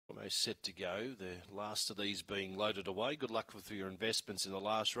Almost set to go. The last of these being loaded away. Good luck with your investments in the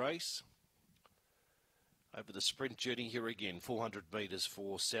last race. Over the sprint journey here again, 400 metres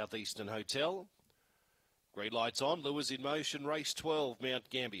for Southeastern Hotel. Green lights on, Lures in motion, race 12,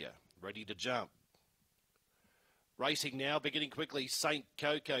 Mt-Gambier, ready to jump. Racing now, beginning quickly, St.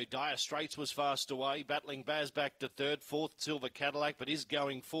 Coco. Dire Straits was fast away, battling Baz back to third, fourth Silver Cadillac, but is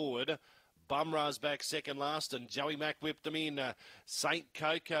going forward. Bumrah's back second last, and Joey Mack whipped them in. St.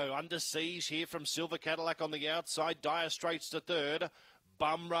 Coco under siege here from Silver Cadillac on the outside, Dire Straits to third.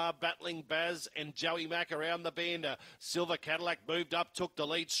 Bumrah battling Baz and Joey Mack around the bend. Silver Cadillac moved up, took the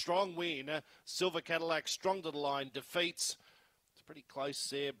lead. Strong win. Silver Cadillac strong to the line. Defeats. It's pretty close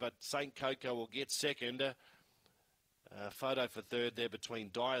there, but St. Coco will get second. Photo for third there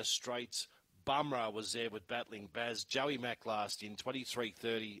between Dire Straits. Bumrah was there with battling Baz. Joey Mack last in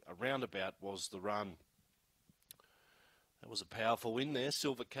 23.30. A roundabout was the run. That was a powerful win there.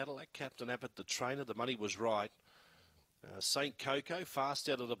 Silver Cadillac, Captain Abbott, the trainer. The money was right. St. Coco, fast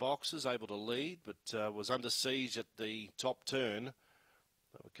out of the boxes, able to lead, but was under siege at the top turn.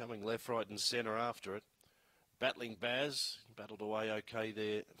 They were coming left, right and centre after it. Battling Baz, battled away okay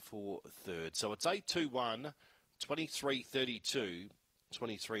there for third. So it's 8-2-1, 23-32,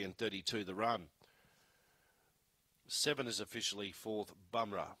 23 and 32 the run. 7 is officially fourth,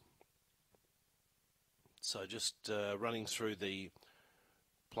 Bumrah. So just running through the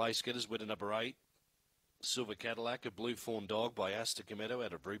place getters, winner number 8. Silver Cadillac, a Blue Fawn Dog by Asta Cometto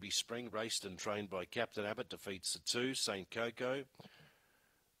out of Ruby Spring, raced and trained by Captain Abbott, defeats the 2, St. Coco.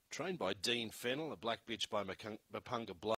 Trained by Dean Fennell, a Black Bitch by Mapunga Blood.